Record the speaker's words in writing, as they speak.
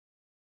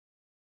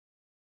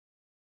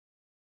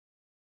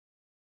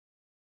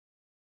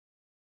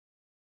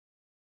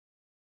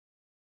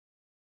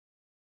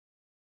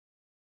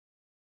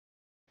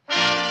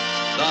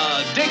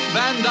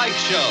Van Dyke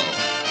Show.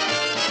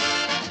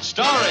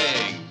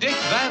 Starring Dick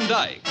Van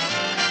Dyke,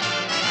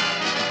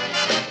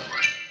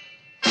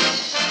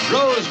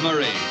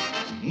 Rosemary,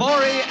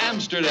 Maury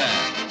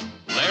Amsterdam,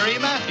 Larry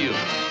Matthews,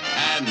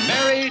 and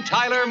Mary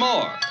Tyler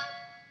Moore.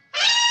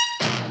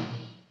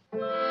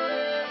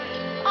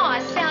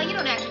 Oh, Sal, you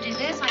don't have to do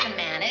this. I can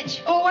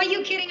manage. Oh, are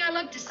you kidding? I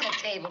love to set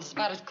tables. It's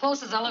about as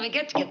close as I'll ever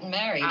get to getting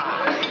married.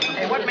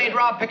 Hey, what made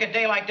Rob pick a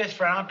day like this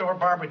for an outdoor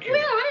barbecue?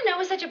 Well, I don't know. It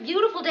was such a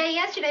beautiful day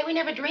yesterday. We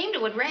never dreamed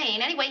it would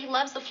rain. Anyway, he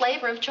loves the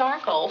flavor of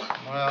charcoal.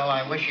 Well,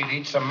 I wish you'd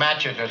eat some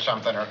matches or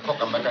something or cook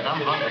them because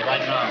I'm hungry right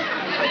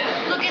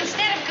now. Look,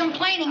 instead of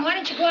complaining, why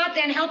don't you go out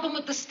there and help him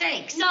with the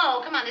steaks?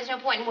 No, come on. There's no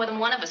point in more than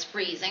one of us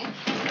freezing.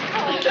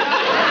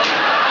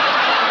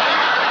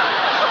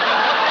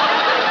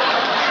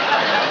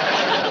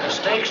 The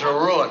steaks are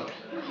ruined.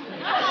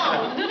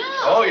 Oh, no.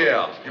 Oh,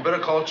 yeah. You better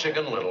call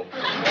Chicken Little. What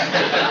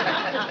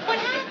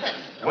happened?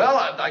 Well,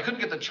 I couldn't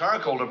get the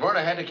charcoal to burn.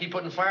 I had to keep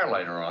putting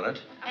firelighter on it.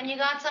 And you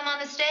got some on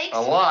the steaks?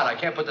 A lot. I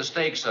can't put the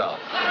steaks out.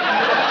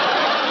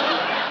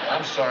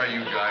 I'm sorry,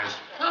 you guys.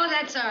 Oh,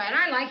 that's all right.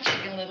 I like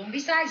Chicken Little. And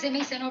besides, they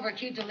may send over a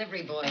cute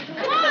delivery boy.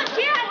 Come on, Dad.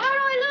 How do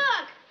I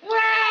look?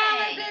 Well,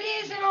 Hey. if it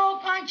isn't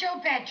old Pancho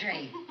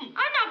Petrie. I'm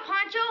not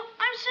Pancho.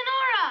 I'm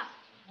Sonora.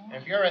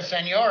 If you're a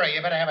senora,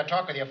 you better have a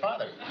talk with your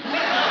father.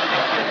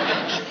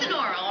 He's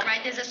Sonora, all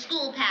right. There's a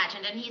school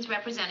pageant, and he's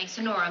representing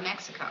Sonora,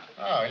 Mexico.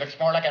 Oh, he looks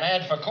more like an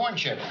ad for corn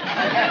chips.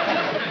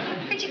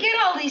 Where'd you get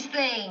all these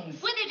things?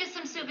 Well, they're just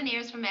some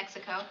souvenirs from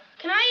Mexico.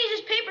 Can I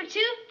use this paper,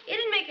 too?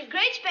 It'd make a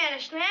great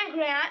Spanish land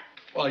grant.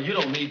 Well, you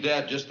don't need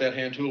that. Just that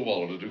hand tool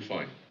wallet will do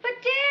fine. But,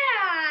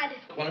 Dad!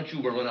 Why don't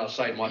you run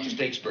outside and watch the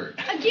steaks burn?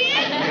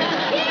 Again?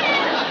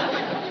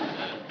 Dad!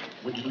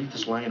 Would you leave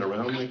this lying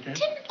around like that?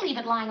 Didn't leave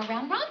it lying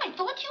around, Rob. I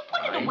thought you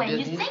put it I away.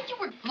 didn't. You said you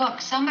were... Look,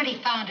 somebody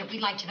found it.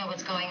 We'd like to know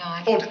what's going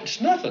on. Oh,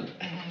 it's nothing.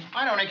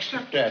 I don't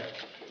accept that.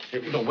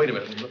 Hey, no, wait a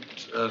minute.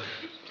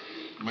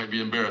 Might be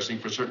embarrassing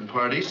for certain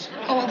parties.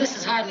 Oh, well, this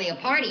is hardly a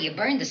party. You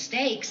burned the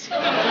steaks.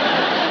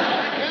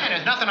 Yeah,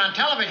 there's nothing on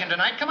television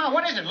tonight. Come on,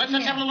 what is it? Let's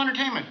have a little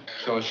entertainment.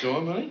 Shall I show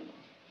him, honey?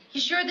 You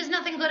sure there's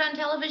nothing good on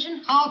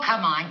television? Oh,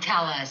 come on.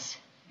 Tell us.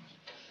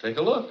 Take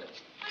a look.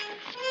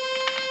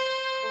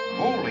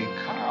 Holy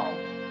cow.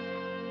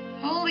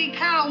 Holy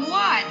cow,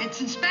 what?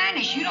 It's in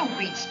Spanish. You don't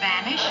read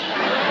Spanish.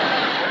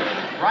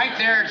 Right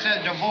there it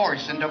says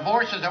divorce, and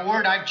divorce is a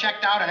word I've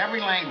checked out in every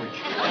language.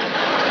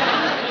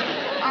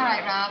 All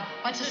right, Rob.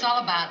 What's this all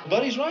about?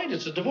 Buddy's right.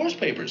 It's the divorce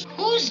papers.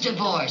 Whose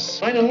divorce?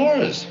 Mine and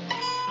Laura's.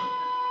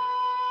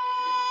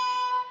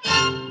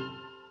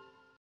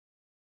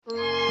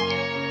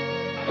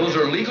 Those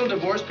are legal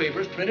divorce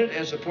papers printed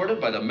and supported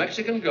by the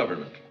Mexican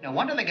government. No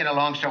wonder they get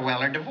along so well.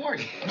 They're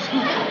divorced.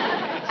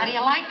 How do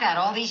you like that?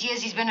 All these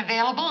years he's been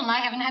available, and I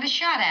haven't had a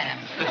shot at him.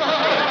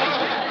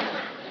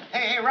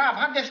 Hey, Rob,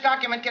 how'd this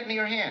document get into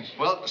your hands?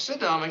 Well, sit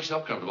down, make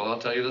yourself comfortable. I'll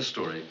tell you the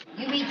story.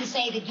 You mean to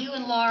say that you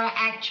and Laura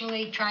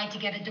actually tried to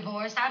get a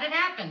divorce? How did it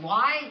happen?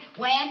 Why?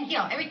 When? You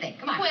know, everything.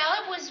 Come on. Well,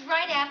 it was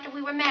right after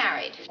we were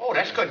married. Oh,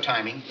 that's good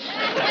timing.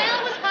 Well,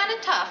 it was kind of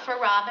tough for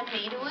Rob and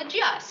me to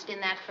adjust in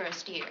that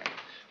first year.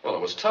 Well,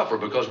 it was tougher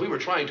because we were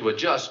trying to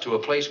adjust to a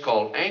place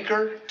called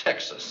Anchor,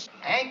 Texas.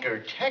 Anchor,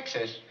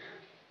 Texas?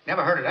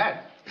 Never heard of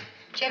that.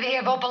 Did you ever hear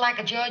of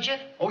Opelika, Georgia?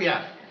 Oh,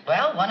 yeah.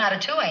 Well, 1 out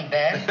of 2 ain't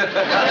bad.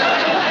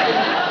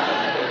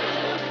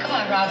 Come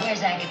on, Rob.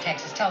 Where's Anchor,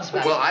 Texas? Tell us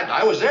about Well, it.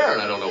 I was there,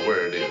 and I don't know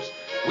where it is.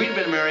 We'd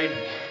been married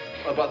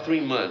about 3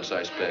 months, I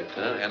expect,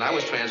 huh? And I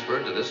was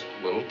transferred to this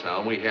little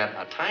town. We had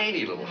a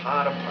tiny little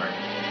hot apartment.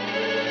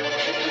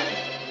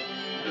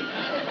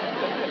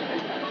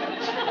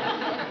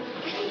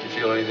 You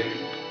feel anything?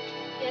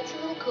 Yeah, it's a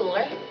little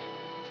cooler.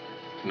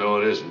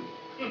 No, it isn't.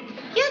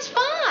 Yeah, it's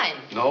fine.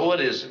 No,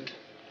 it isn't.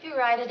 You're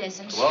right, it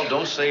isn't. Well,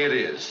 don't say it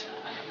is.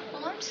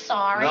 Well, I'm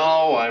sorry.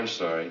 No, I'm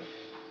sorry.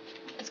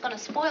 It's going to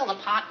spoil the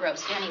pot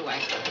roast anyway.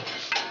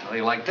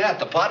 Nothing like that.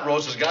 The pot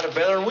roast has got it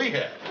better than we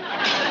had.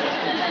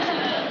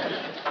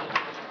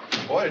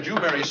 Boy, did you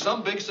marry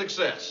some big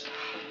success.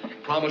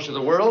 Promise you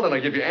the world, and I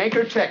give you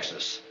Anchor,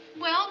 Texas.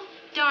 Well,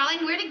 darling,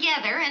 we're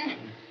together, and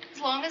as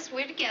long as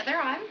we're together,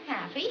 I'm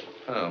happy.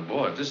 Oh,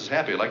 boy, if this is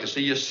happy, I'd like to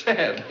see you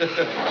sad.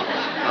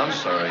 I'm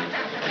sorry.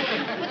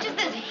 But just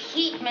this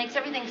heat makes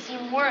everything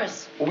seem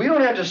worse. Well, we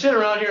don't have to sit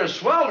around here and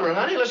swelter,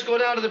 honey. Let's go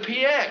down to the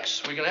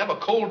PX. We can have a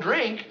cold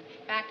drink.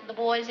 Back to the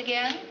boys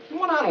again?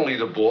 Well, not only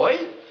the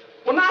boy.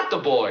 Well, not the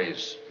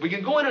boys. We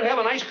can go in and have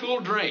a nice cool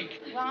drink.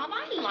 Rob,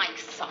 I like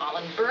Sol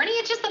and Bernie.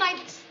 It's just that I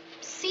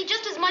see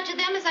just as much of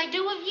them as I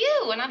do of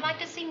you, and I'd like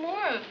to see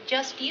more of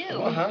just you.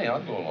 Well, honey,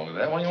 I'll go along with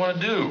that. What do you want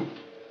to do?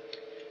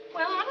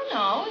 Well, I don't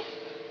know.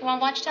 You want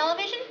to watch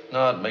television?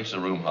 No, it makes the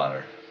room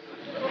hotter.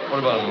 What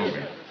about a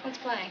movie? What's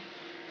playing?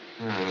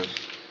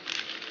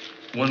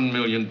 1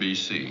 million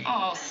BC.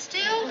 Oh,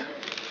 still?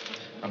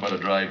 How about a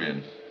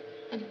drive-in?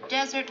 A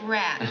desert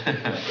rat.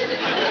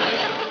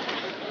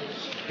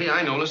 Hey,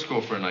 I know. Let's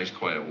go for a nice,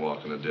 quiet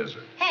walk in the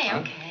desert. Hey, Huh?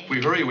 okay. If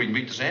we hurry, we can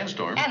beat the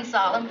sandstorm. And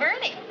Sol and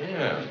Bernie.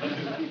 Yeah.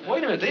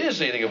 Wait a minute. They didn't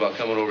say anything about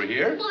coming over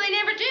here. Well, they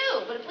never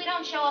do. But if we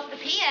don't show up the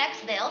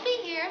PX, they'll be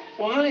here.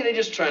 Well, honey, they're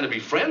just trying to be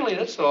friendly,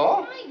 that's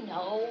all. I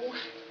know.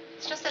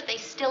 It's just that they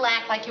still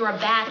act like you're a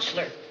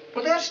bachelor.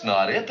 But that's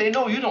not it. They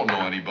know you don't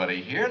know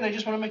anybody here, and they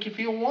just want to make you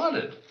feel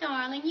wanted.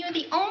 Darling, you're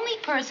the only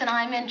person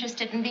I'm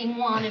interested in being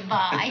wanted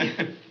by.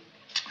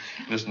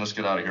 Listen, let's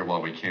get out of here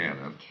while we can,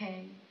 huh?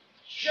 Okay.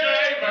 Shave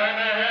and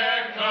a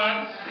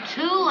haircut.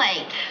 Too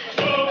late.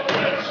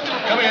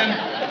 Come in.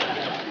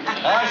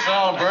 Hi,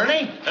 Sol,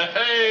 Bernie.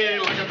 Hey,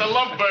 look at the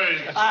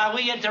lovebirds. Are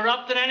we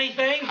interrupting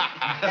anything? Well,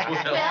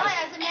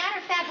 as a matter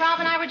of fact, Rob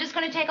and I were just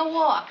going to take a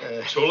walk.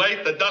 Too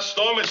late. The dust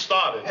storm has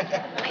started.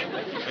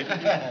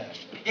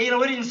 Yeah,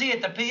 we didn't see you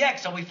at the PX,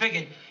 so we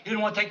figured you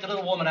didn't want to take the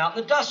little woman out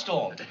in the dust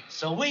storm.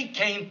 So we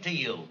came to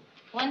you.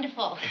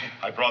 Wonderful.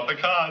 I brought the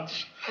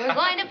cards. We're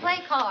going to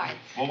play cards.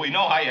 Well, we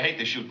know how you hate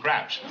to shoot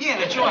craps. Yeah,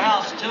 and it's your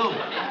house, too.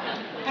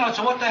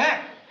 So what the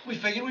heck? We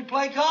figured we'd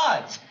play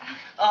cards.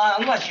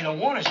 Unless you don't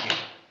want us here.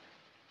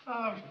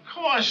 Of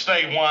course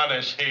they want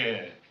us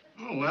here.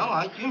 Oh, well,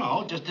 I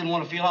just didn't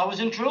want to feel I was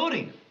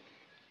intruding.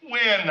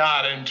 We're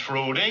not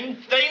intruding.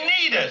 They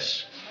need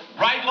us.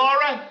 Right,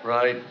 Laura?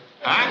 Right.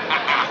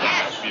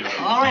 Yes.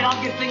 All right,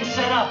 I'll get things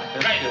set up.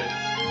 Great.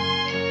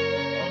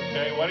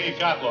 Okay, what do you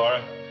got,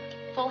 Laura?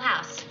 Full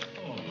house.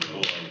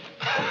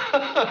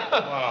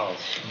 Wow.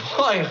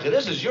 Boy,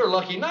 this is your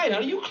lucky night,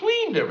 honey. You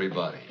cleaned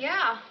everybody.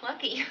 Yeah,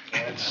 lucky.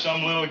 That's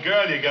some little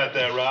girl you got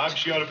there, Rob.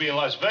 She ought to be in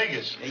Las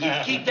Vegas. You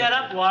keep that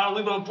up, Laura.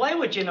 We won't play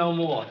with you no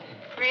more.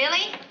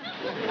 Really?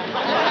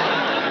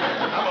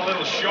 I'm a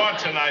little short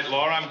tonight,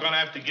 Laura. I'm going to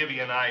have to give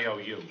you an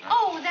IOU.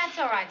 Oh, that's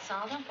all right,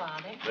 Sol. Don't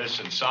bother.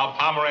 Listen, Sal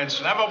Pomerantz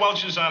never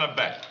welches on a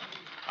bet.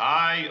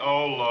 I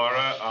owe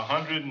Laura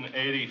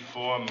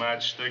 184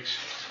 matchsticks.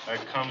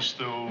 That comes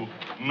to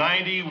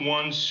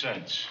 91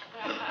 cents.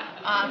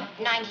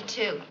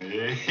 92.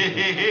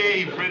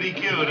 Hey, pretty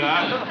cute,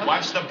 huh?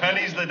 Watch the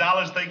pennies, the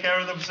dollars take care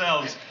of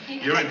themselves.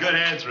 You're in good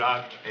hands,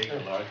 Rob. Hey,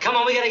 Laura. Come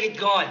on, we gotta get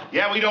going.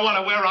 Yeah, we don't want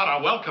to wear out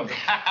our welcome.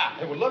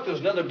 Hey, well, look, there's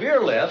another beer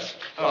left.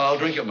 Oh, I'll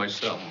drink it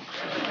myself.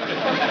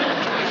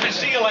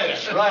 See you later.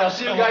 Right, I'll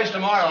see you guys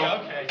tomorrow.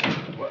 Yeah,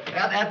 okay.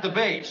 At the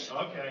base.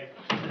 Okay.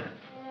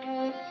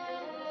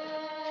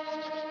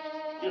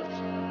 You're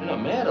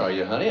not mad, are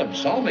you, honey?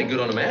 Sol made good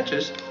on the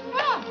matches.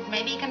 Well,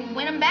 maybe you can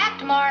win them back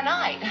tomorrow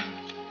night. Yeah,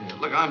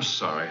 look, I'm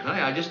sorry, honey.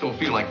 I just don't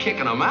feel like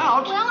kicking them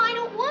out. Well, I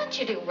don't want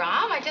you to,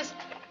 Rob. I just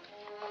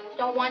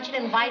don't want you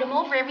to invite them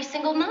over every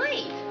single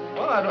night.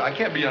 Well, I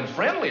can't be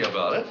unfriendly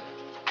about it.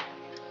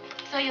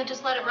 So you'll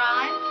just let it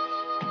ride?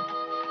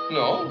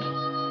 No,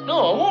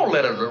 I won't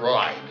let it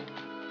ride.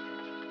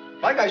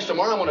 My guys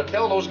tomorrow, I'm going to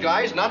tell those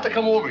guys not to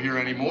come over here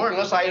anymore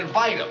unless I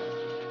invite them.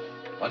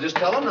 I'll just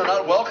tell them they're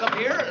not welcome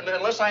here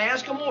unless I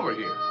ask them over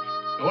here.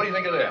 Now, what do you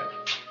think of that?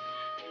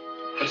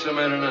 What's the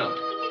matter now?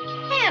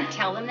 You can't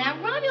tell them that,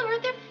 Rob. You'll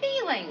hurt their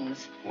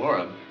feelings.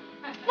 Laura.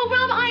 Well,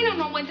 Rob, I don't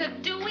know what to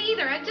do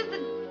either.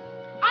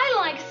 I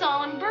like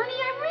Sol and Bernie.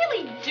 I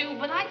really do,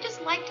 but I'd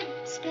just like to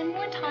spend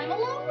more time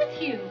alone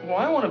with you. Well,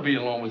 I want to be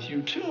alone with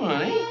you, too,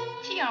 honey.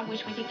 Gee, I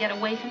wish we could get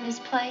away from this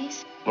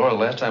place. Laura, the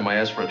last time I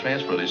asked for a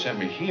transfer, they sent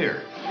me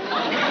here.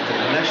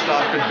 The next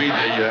stop could be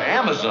the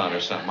Amazon or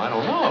something. I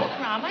don't know.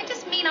 Rob, I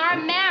just mean our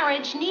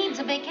marriage needs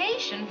a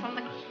vacation from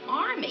the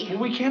Army. Well,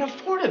 we can't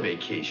afford a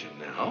vacation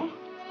now.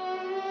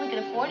 We could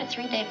afford a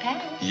 3-day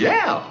pass.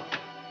 Yeah.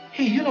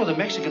 Hey, you know the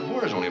Mexican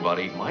border's only about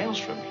 8 miles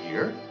from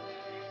here.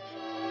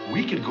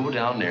 We could go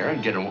down there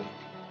and get one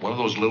of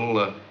those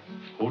little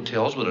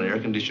hotels with an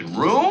air-conditioned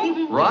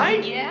room,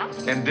 right? Yeah.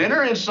 And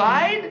dinner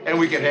inside, and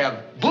we could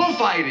have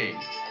bullfighting,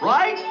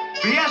 right?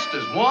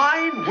 Fiestas,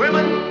 wine,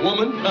 women,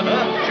 woman,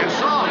 and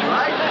song,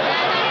 right?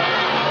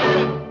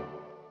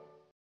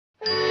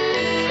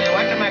 They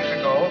went to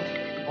Mexico,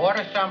 bought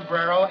a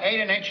sombrero, ate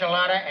an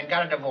enchilada, and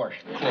got a divorce.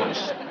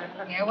 Close.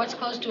 Yeah, what's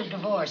close to a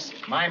divorce?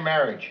 My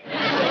marriage. All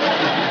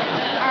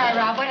right,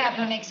 Rob, what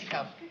happened in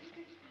Mexico?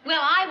 Well,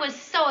 I was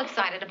so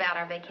excited about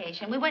our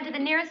vacation. We went to the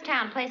nearest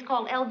town, a place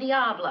called El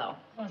Diablo.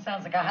 Well,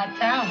 sounds like a hot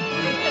town.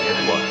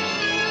 It was.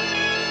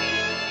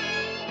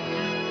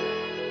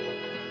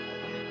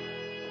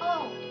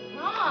 Oh,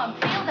 Rob,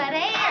 feel that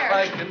air.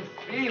 I can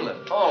feel it.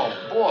 Oh,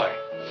 boy.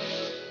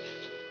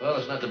 Well,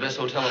 it's not the best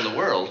hotel in the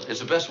world.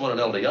 It's the best one in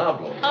El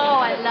Diablo. Oh,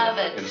 I love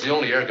it. It's the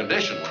only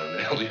air-conditioned one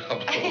in El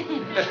Diablo.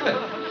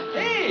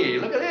 Hey,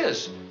 look at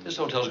this. This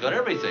hotel's got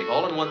everything,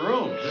 all in one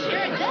room. Sure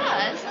it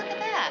does. Look at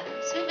that.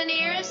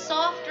 Souvenirs,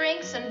 soft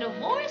drinks, and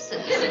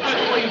divorces.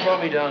 Why you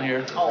brought me down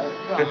here? Oh,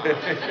 Rob.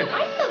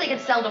 I feel they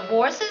could sell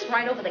divorces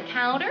right over the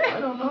counter. I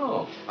don't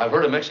know. I've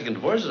heard of Mexican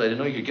divorces. I didn't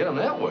know you could get them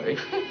that way.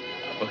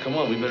 Well, come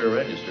on, we better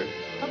register.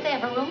 Hope they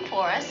have a room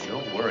for us.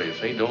 Don't worry. If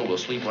they don't, we'll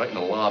sleep right in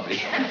the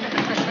lobby.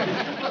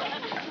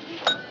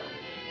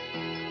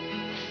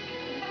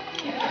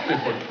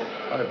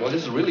 All right, well,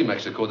 this is really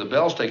Mexico. The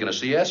bell's taking a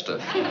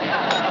siesta.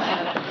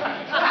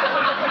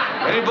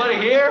 Anybody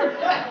here?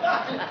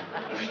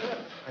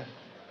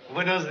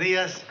 Buenos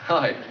dias.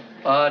 Hi.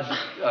 We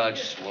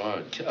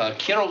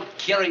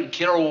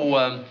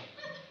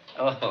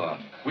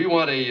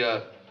want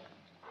a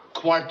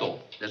cuarto.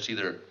 That's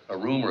either a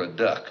room or a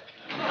duck.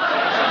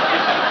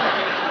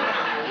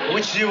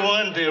 Which do you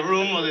want, the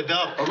room or the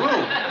duck? A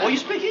room. Oh, you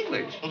speak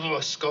English.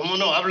 Pues, ¿cómo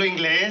no? Hablo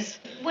inglés.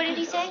 What did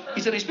he say?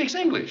 He said he speaks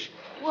English.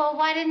 Well,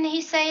 why didn't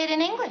he say it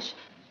in English?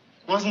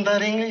 Wasn't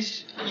that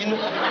English? You know,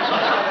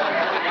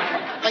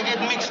 I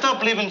get mixed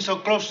up living so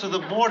close to the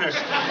border.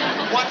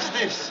 What's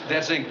this?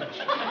 That's English.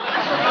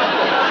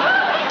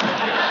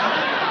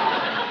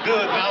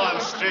 Good, now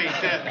I'm straight.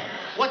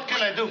 What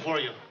can I do for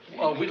you?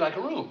 Well, we'd like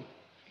a room.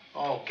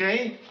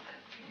 Okay.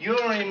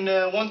 You're in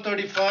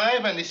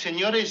 135 and the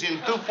senora is in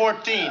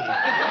 214.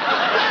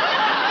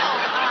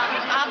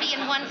 I'll be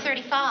in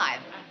 135.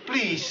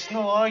 Please,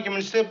 no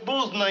arguments. They're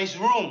both nice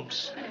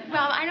rooms.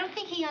 Rob, I don't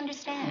think he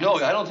understands. No,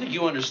 I don't think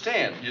you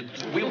understand.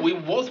 We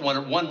both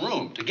wanted one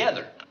room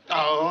together.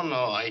 Oh,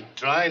 no, I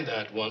tried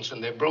that once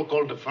and they broke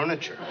all the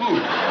furniture. Who?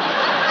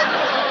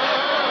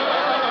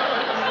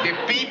 The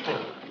people.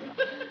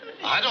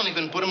 I don't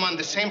even put them on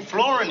the same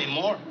floor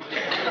anymore.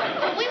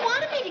 Well, we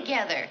want to be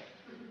together.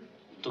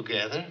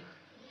 Together?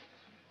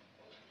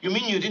 You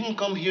mean you didn't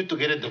come here to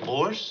get a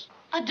divorce?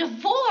 A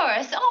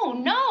divorce? Oh,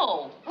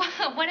 no.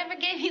 Whatever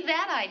gave you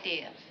that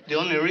idea? The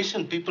only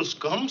reason people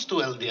comes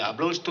to El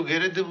Diablo is to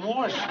get a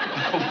divorce.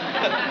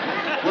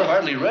 We're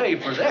hardly ready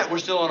for that. We're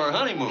still on our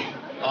honeymoon.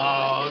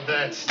 Oh,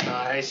 that's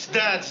nice.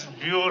 That's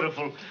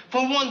beautiful.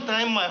 For one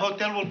time, my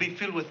hotel will be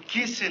filled with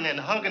kissing and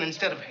hugging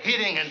instead of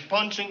hitting and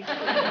punching.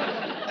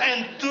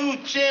 And 2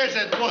 chairs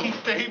at one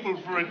table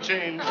for a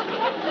change.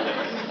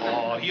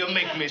 Oh, you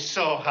make me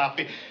so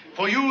happy.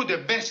 For you, the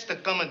best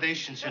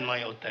accommodations in my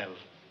hotel.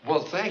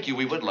 Well, thank you.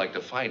 We would like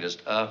the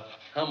finest. How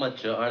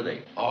much are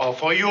they? Oh,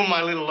 for you,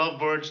 my little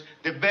lovebirds,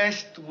 the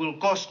best will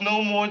cost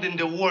no more than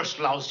the worst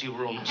lousy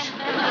rooms.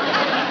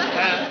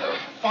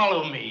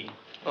 Follow me.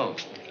 Oh.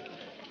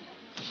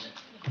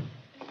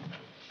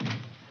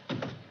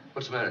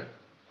 What's the matter?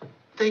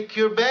 Take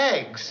your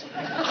bags.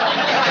 Well,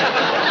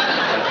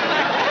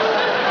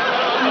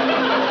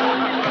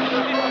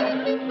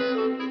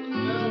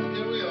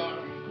 here we are.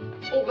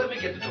 Oh, let me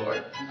get the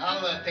door.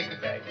 I'll take the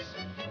bags.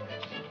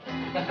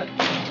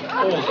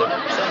 Oh,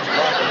 the sun's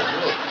blocking the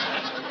door.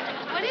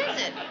 What is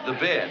it? The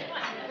bed.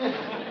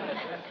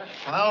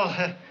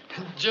 Well,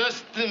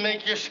 just to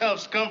make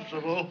yourselves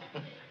comfortable.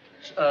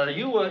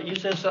 You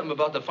said something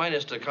about the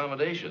finest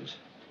accommodations.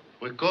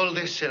 We call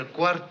this el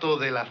cuarto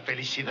de la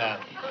felicidad.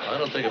 I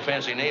don't think a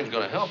fancy name's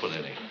going to help with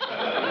any.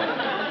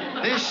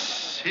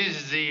 This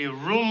is the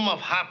room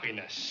of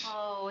happiness.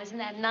 Oh, isn't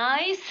that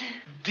nice?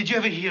 Did you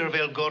ever hear of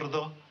El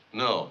Gordo?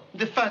 No.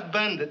 The fat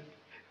bandit.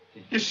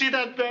 You see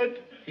that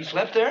bed? He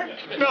slept there?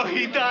 No,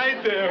 he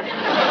died there.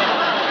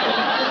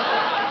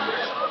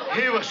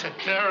 He was a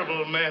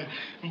terrible man.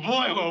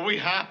 Boy, were we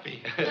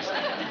happy.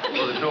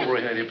 Well, there's no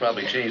worry, honey. He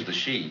probably changed the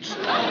sheets.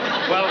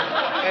 Well,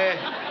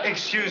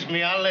 excuse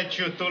me. I'll let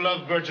you 2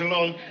 lovebirds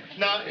alone.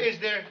 Now, is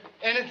there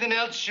anything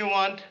else you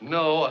want?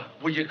 No.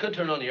 Well, you could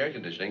turn on the air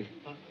conditioning.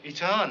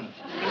 It's on.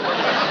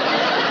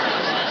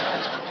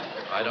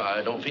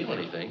 I don't feel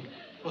anything.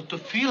 Well, to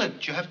feel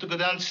it, you have to go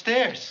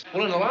downstairs.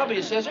 Well, in the lobby,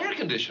 it says air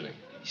conditioning.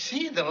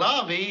 See, the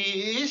lobby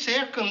is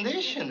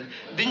air-conditioned.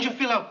 Didn't you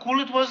feel how cool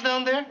it was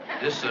down there?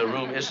 This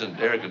room isn't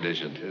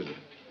air-conditioned, is it?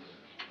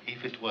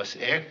 If it was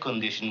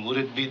air-conditioned, would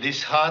it be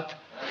this hot?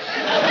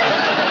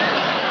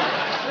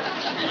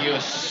 You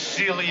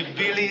silly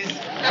billies.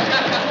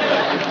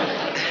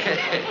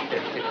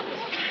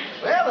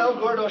 Well, El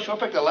Gordo sure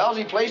picked a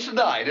lousy place to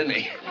die, didn't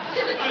he?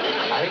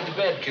 I think the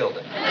bed killed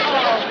him.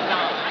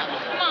 Oh,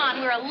 come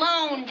on. We're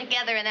alone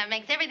together, and that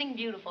makes everything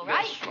beautiful,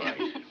 right? That's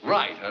right.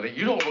 Right, honey.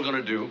 You know what we're going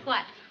to do?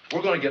 What?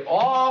 We're going to get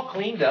all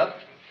cleaned up.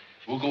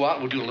 We'll go out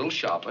and we'll do a little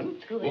shopping.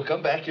 Good. We'll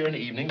come back here in the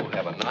evening. We'll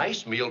have a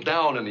nice meal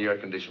down in the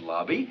air-conditioned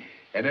lobby.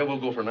 And then we'll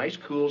go for a nice,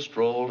 cool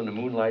stroll in the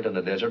moonlight on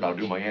the desert. I'll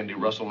do my Andy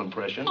Russell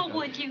impression. Oh,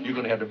 would you? You're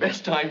going to have the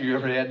best time you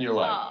ever had in your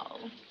life. Oh,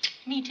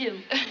 me too.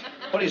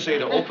 What do you say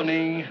to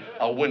opening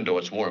a window?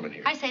 It's warm in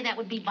here. I say that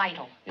would be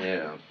vital.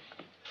 Yeah.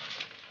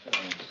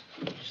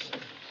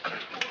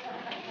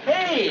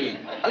 Hey,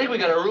 I think we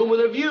got a room with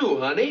a view,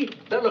 honey.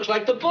 That looks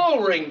like the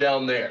bull ring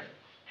down there.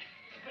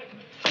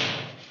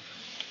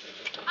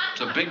 It's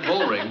a big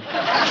bull ring.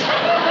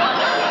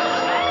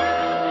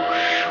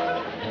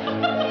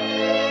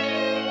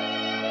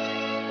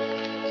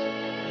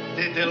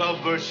 Did the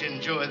lovebirds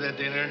enjoy the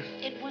dinner?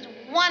 It was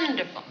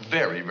wonderful.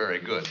 Very, very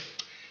good.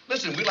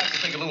 Listen, we'd like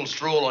to take a little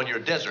stroll on your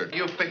desert.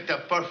 You picked a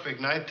perfect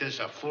night. There's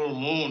a full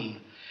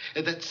moon.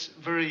 That's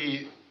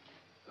very,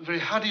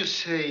 how do you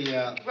say?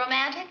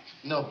 Romantic?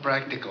 No,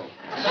 practical.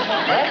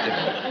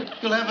 Practical?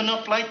 You'll have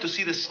enough light to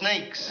see the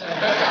snakes.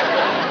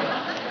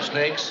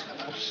 Snakes?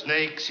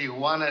 Snakes,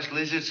 iguanas,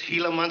 lizards,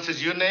 Gila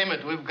monsters, you name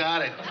it, we've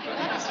got it.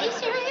 Is he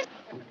serious?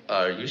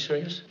 Are you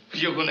serious?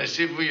 You're gonna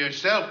see for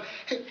yourself.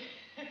 Hey,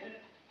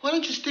 why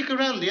don't you stick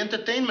around? The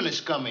entertainment is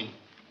coming.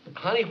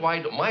 Honey,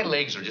 my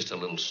legs are just a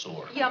little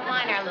sore. Yeah,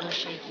 mine are a little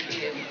shaky,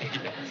 too.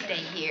 Stay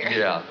here.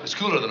 Yeah, it's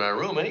cooler than our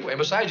room anyway.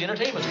 Besides, the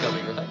entertainment's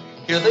coming, right?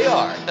 here they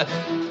are.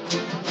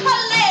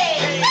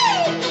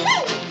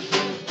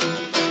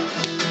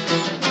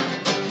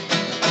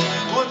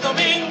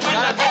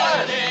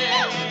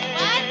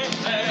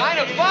 Kind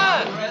of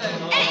fun.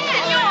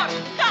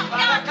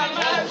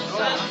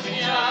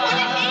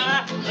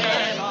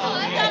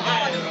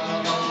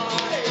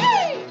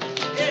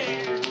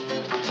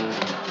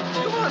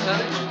 Come on,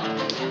 honey.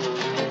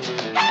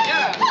 Get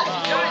out.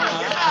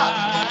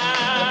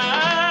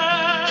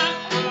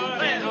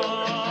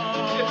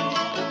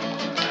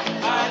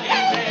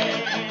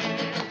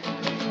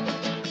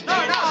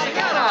 No,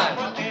 get on.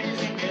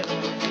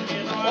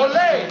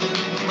 Olé.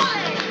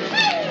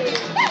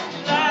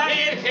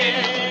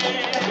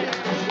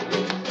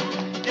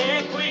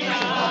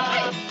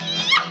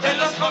 De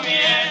los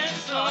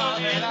comienzos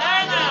de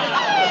la nada,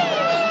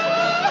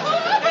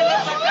 de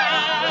los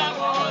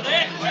sacamos de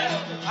cuero,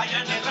 allá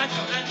en el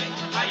rancho grande,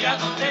 allá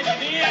donde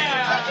vivía.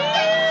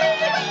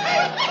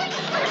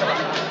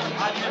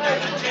 Había una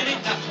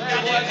rancherita que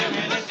alegre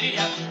me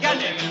decía, que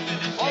alegre me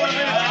decía.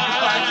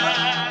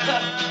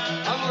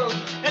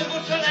 El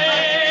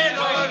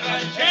buzonero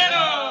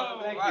ranchero.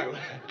 Thank you.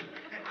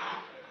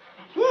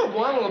 Whew,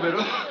 boy, I'm a little bit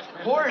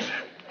hoarse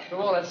from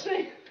all that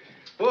singing.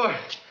 Boy,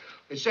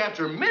 it's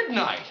after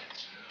midnight.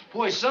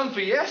 Boy, some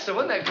fiesta.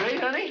 Wasn't that great,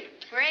 honey?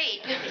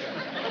 Great.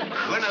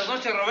 Buenas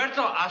noches,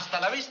 Roberto. Hasta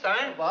la vista,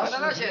 ¿eh? Buenas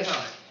noches.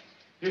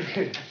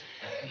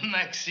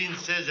 Maxine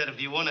says that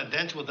if you want to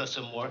dance with us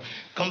some more,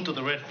 come to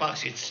the Red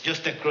Fox. It's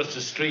just across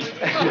the street.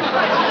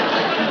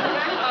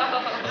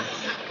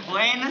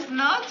 Buenas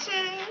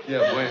noches.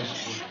 Yeah,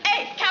 buenas.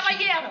 Hey,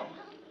 caballero.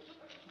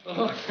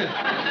 Oh.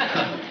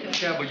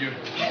 Caballero.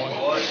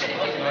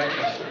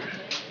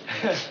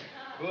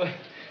 Boy,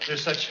 they're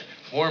such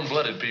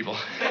warm-blooded people.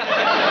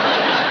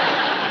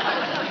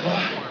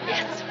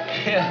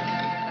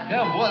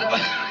 Yeah, boy, that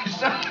was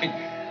something.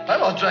 I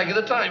lost track of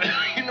the time.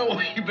 You know,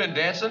 you've been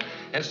dancing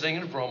and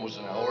singing for almost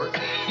an hour.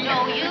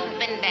 No, you've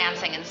been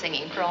dancing and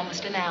singing for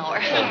almost an hour.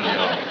 Oh,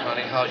 no.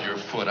 Honey, how's your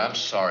foot? I'm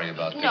sorry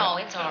about that. No,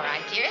 it's all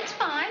right, dear. It's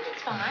fine.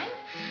 It's fine.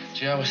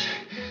 Gee, I was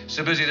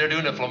so busy there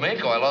doing the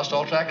flamenco, I lost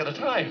all track of the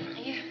time.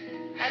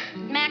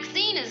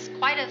 Maxine is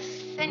quite a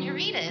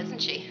senorita, isn't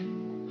she?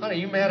 Honey,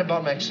 you mad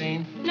about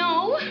Maxine?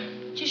 No.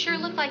 She sure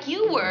looked like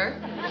you were.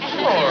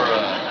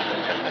 Laura.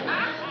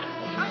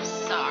 I'm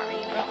sorry,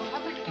 Rob.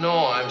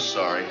 No, I'm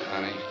sorry,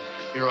 honey.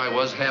 Here I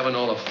was having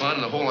all the fun,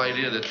 and the whole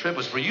idea of the trip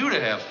was for you to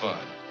have fun.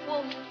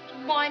 Well,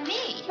 why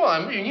me? Well, I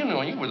mean, you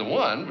know, you were the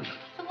one.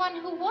 The one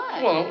who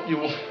what? Well,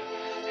 you...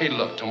 Hey,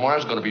 look,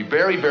 tomorrow's going to be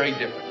very, very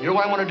different. You know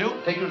what I want to do?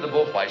 Take you to the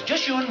bullfights.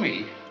 Just you and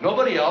me.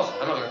 Nobody else.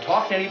 I'm not going to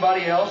talk to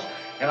anybody else.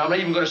 And I'm not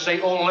even going to say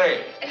ole.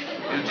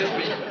 It'll just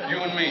be you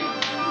and me.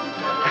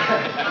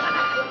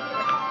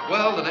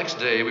 Well, the next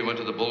day we went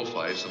to the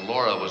bullfights, and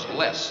Laura was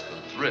less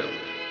than thrilled.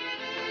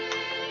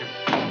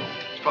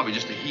 It's probably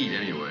just the heat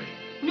anyway.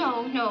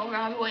 No,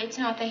 Rob, wait, it's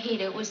not the heat.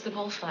 It was the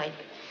bullfight.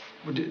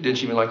 Well, didn't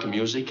she even like the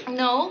music?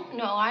 No,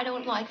 I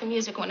don't like the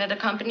music when it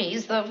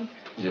accompanies the...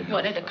 Yeah.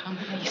 What it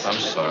accompanies. I'm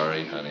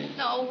sorry, honey.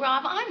 No,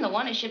 Rob, I'm the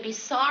one who should be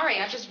sorry.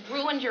 I just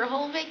ruined your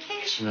whole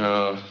vacation.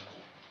 No.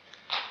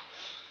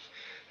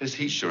 This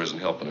heat sure isn't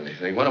helping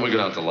anything. Why don't we go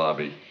down to the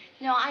lobby?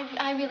 No,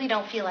 I really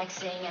don't feel like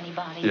seeing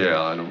anybody.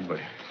 Yeah, I don't...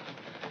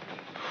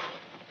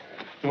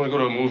 You want to go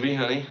to a movie,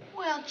 honey?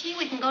 Well, gee,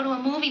 we can go to a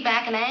movie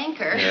back in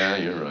Anchor. Yeah,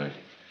 you're right.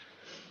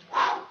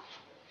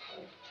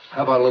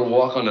 How about a little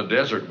walk on the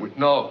desert?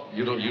 No,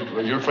 you don't.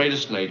 You're afraid of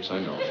snakes, I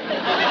know.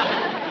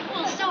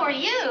 Well, so are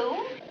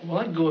you. Well,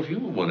 I'd go if you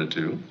wanted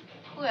to.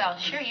 Well,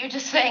 sure, you're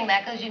just saying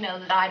that because you know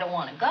that I don't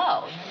want to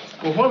go.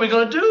 Well, what are we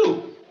going to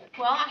do?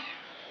 Well, I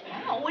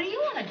don't know. What do you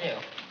want to do?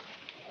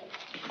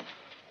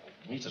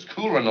 At least it's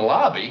cooler in the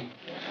lobby.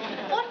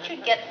 What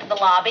should get to the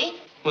lobby?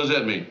 What does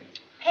that mean?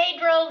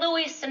 Pedro,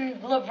 Luis,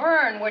 and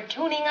Laverne were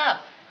tuning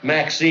up.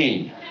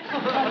 Maxine.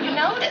 You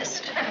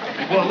noticed.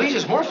 Well, at least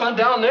it's more fun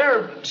down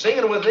there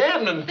singing with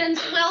them than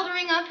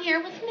sweltering up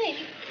here with me.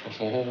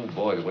 Oh,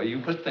 boy, the way you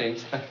put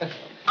things.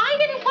 I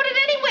didn't put it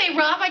anyway,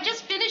 Rob. I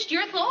just finished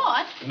your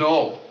thought.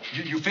 No,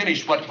 you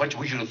finished what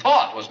you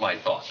thought was my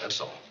thought, that's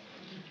all.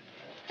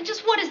 And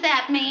just what does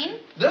that mean?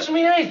 Doesn't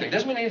mean anything,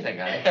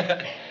 honey.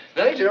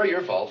 That ain't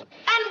your fault.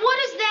 And what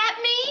does that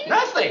mean?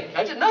 Nothing.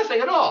 I did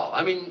nothing at all.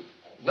 I mean,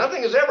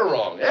 nothing is ever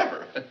wrong,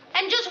 ever.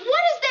 And just what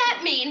does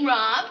that mean,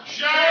 Rob?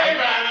 Shave and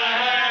a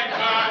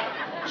haircut,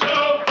 2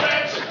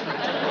 bits.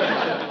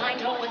 I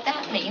know what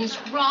that means,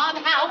 Rob.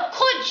 How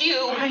could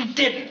you? I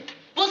didn't.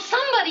 Well,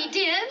 somebody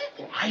did.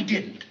 Well, I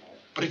didn't.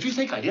 But if you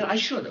think I did, I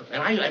should have.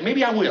 And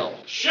maybe I will.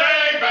 Shave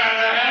and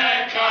a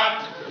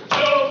haircut,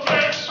 2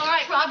 bits. All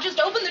right, Rob, just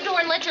open the door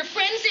and let your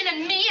friends in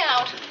and me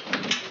out.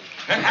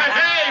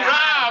 Hey,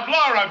 Rob,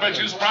 Laura, bet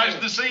you're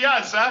surprised to see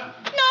us, huh?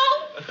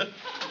 No.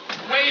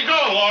 Where you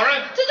go,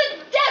 Laura? To the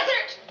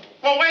desert.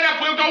 Well, wait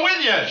up, we'll go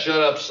with you. Shut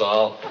up,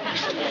 Saul.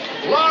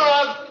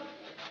 Laura!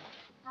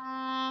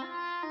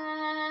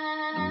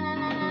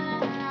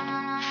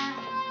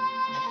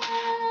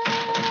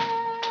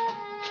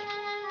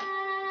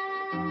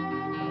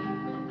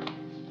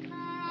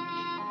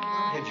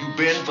 Have you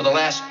been for the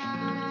last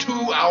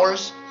 2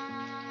 hours?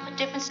 What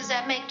difference does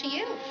that make to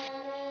you?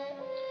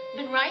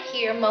 You've been right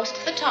here most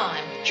of the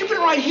time. You've been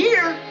right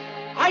here?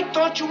 I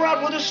thought you were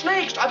out with the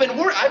snakes. I've been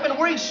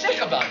worried sick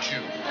about you.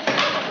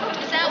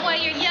 Is that why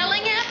you're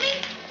yelling at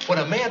me? When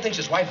a man thinks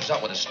his wife is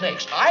out with the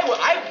snakes, darn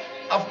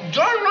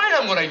right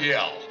I'm gonna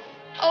yell.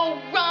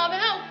 Oh, Rob,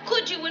 how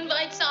could you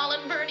invite Sol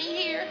and Bernie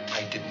here?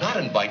 I did not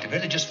invite them here.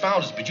 They just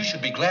found us, but you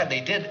should be glad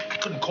they did. I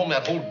couldn't comb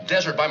that whole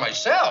desert by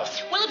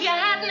myself. Well, if you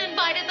hadn't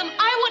invited them,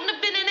 I wouldn't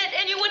have been in it,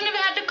 and you wouldn't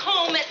have had to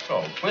comb it.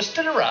 Oh, twist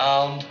it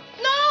around.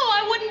 No,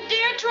 I wouldn't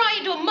dare try.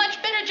 You do a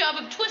much better job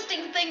of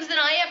twisting things than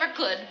I ever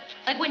could.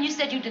 Like when you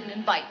said you didn't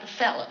invite the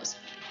fellows.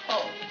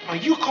 Oh. Are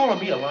you calling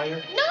me a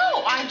liar?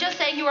 No, I'm just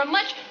saying you're a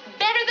much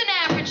better than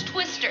average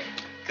twister.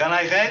 Can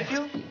I help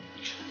you?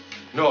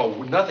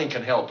 No, nothing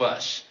can help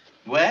us.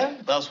 Well,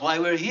 that's why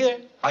we're here.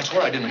 I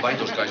swear I didn't invite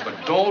those guys,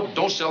 but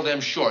don't sell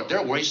them short.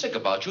 They're worried sick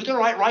about you. They're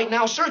right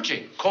now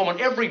searching, combing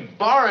every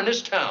bar in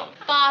this town.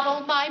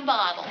 Bottle by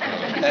bottle.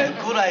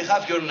 Could I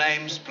have your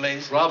names,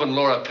 please? Rob and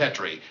Laura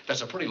Petrie.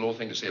 That's a pretty low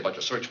thing to say about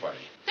your search party.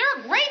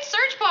 They're a great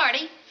search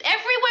party.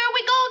 Everywhere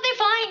we go, they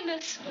find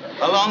us.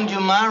 How long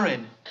you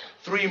married?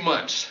 3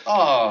 months.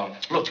 Oh.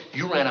 Look,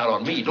 you ran out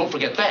on me. Don't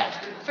forget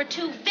that. For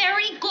 2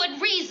 very good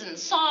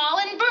reasons, Sol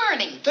and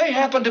Bernie. They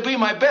happen to be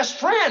my best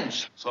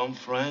friends. Some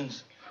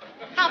friends.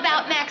 How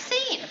about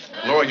Maxine?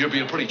 Laura, you're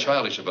being pretty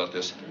childish about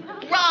this.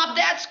 Rob,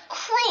 that's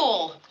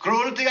cruel.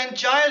 Cruelty and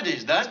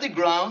childish, that's the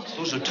grounds.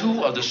 Those are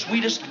 2 of the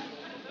sweetest...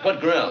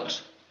 What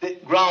grounds? The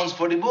grounds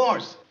for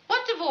divorce.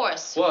 What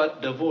divorce?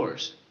 What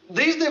divorce?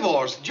 This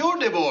divorce, your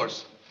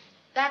divorce.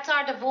 That's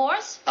our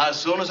divorce? As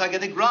soon as I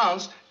get the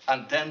grounds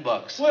and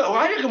 $10. Well,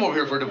 I didn't come over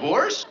here for a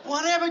divorce.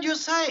 Whatever you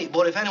say.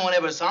 But if anyone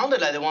ever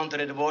sounded like they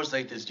wanted a divorce,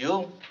 it is you.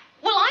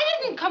 Well, I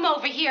didn't come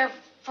over here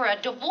for a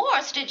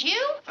divorce, did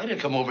you? I didn't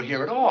come over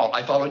here at all.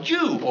 I followed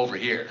you over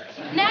here.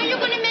 Now you're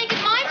going to make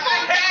it my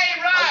fault?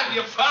 Hey, Rob,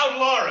 you found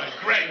Laura.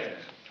 Great.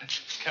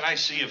 Can I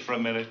see you for a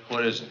minute?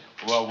 What is it?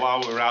 Well, while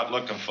we were out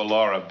looking for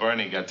Laura,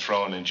 Bernie got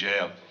thrown in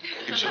jail.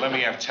 Could you let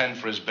me have 10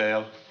 for his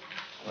bail?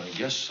 I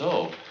guess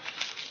so.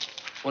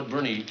 What,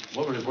 Bernie,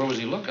 where was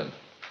he looking?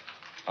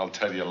 I'll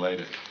tell you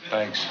later.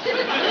 Thanks.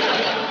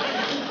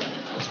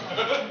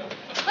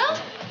 Well,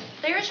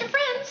 there's your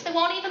friends. They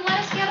won't even let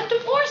us get a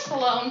divorce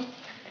alone.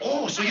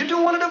 Oh, so you do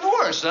want a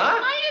divorce, huh?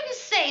 I didn't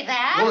say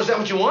that. Well, is that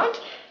what you want?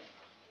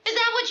 Is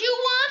that what you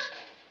want?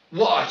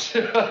 What?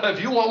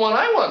 If you want one,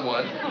 I want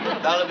one.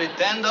 That'll be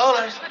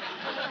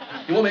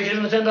 $10. You want me to give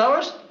him the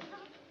 $10?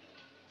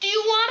 Do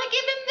you want to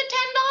give him the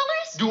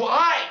 $10? Do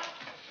I?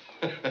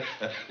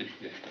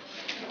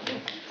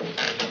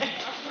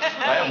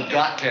 I haven't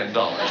got $10.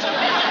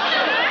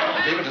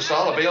 I gave it to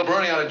Sol to bail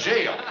Bernie out of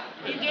jail.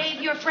 You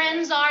gave your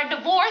friends our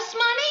divorce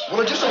money?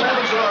 Well, it just so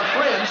happens that our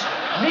friends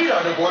need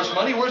our divorce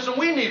money worse than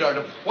we need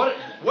our What?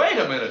 Wait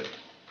a minute.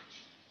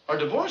 Our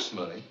divorce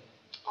money?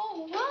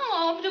 Oh,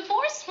 Rob,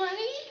 divorce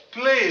money?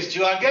 Please,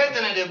 you are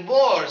getting a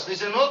divorce.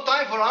 This is no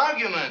time for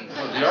argument.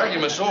 Well, the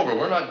argument's over.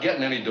 We're not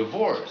getting any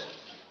divorce.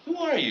 Who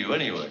are you,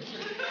 anyway?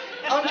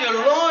 I'm your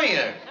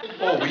lawyer.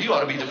 Oh, well, you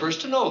ought to be the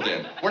first to know,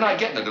 then. We're not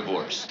getting a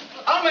divorce.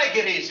 I'll make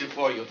it easy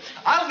for you.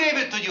 I'll give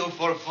it to you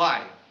for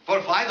 $5. For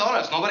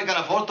 $5, nobody can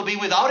afford to be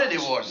without a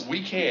divorce.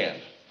 We can.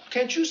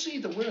 Can't you see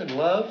that we're in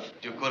love?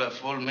 You could have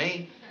fooled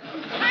me.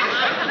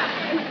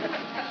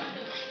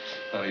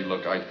 Honey,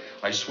 look,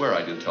 I swear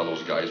I didn't tell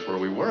those guys where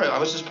we were. I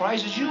was as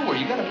surprised as you were.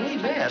 You gotta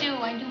believe that.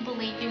 I do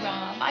believe you,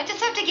 Rob. I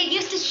just have to get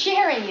used to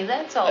sharing you,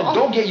 that's all.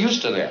 Don't get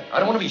used to that. I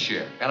don't want to be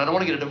shared. And I don't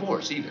want to get a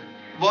divorce either.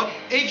 But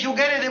if you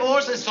get a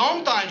divorce, then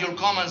sometimes you'll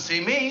come and see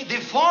me. The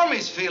form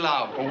is filled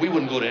out. Well, we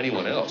wouldn't go to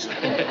anyone else.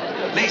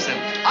 Listen,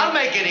 I'll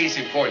make it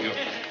easy for you.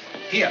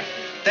 Here,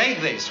 take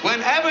this.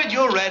 Whenever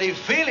you're ready,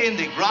 fill in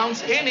the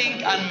grounds in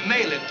ink and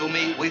mail it to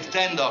me with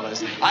 $10.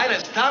 I'll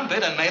stamp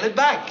it and mail it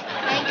back.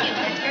 Thank you.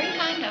 That's very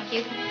kind of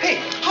you.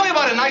 Hey, how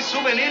about a nice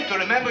souvenir to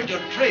remember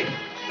your trip?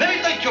 Let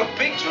me take your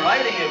picture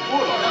riding a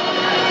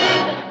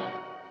bullock.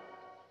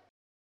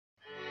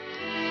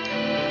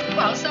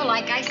 Well, so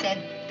like I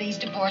said, these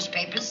divorce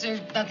papers are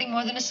nothing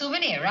more than a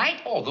souvenir,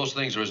 right? Oh, those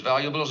things are as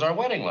valuable as our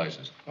wedding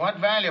license. What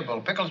valuable?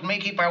 Pickles and me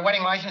keep our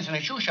wedding license in a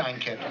shoe shine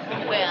kit.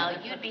 Well,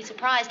 you'd be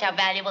surprised how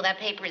valuable that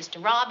paper is to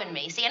Rob and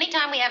me. See,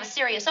 anytime we have a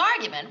serious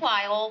argument,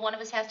 why, all one of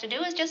us has to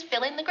do is just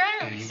fill in the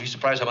grounds. You'd be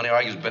surprised how many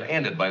arguments have been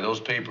ended by those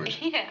papers.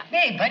 Yeah.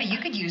 Hey, buddy, you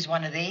could use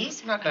one of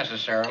these. Not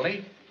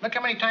necessarily. Look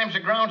how many times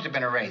the grounds have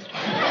been erased.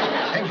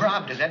 Hey,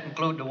 Rob, does that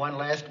include the one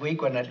last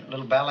week when that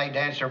little ballet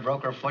dancer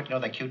broke her foot? You know,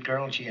 that cute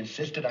girl, and she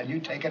insisted on you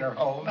taking her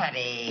home?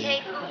 Buddy.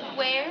 Take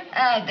where?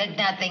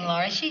 Nothing,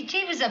 Laura.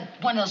 She was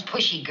one of those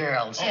pushy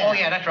girls. Oh,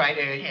 yeah, that's right.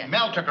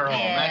 Mel took her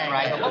home. That's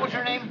right. What was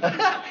her name?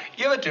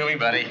 Give it to me,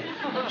 buddy.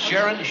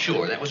 Sharon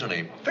Shore, that was her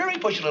name. Very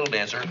pushy little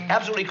dancer.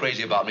 Absolutely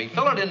crazy about me.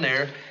 Fill it in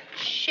there.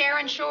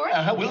 Sharon Shore?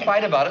 We'll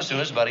fight about it as soon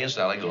as Buddy and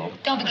Sally go.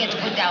 Don't forget to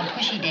put down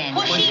pushy dance.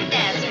 Pushy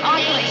dance.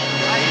 Ugly.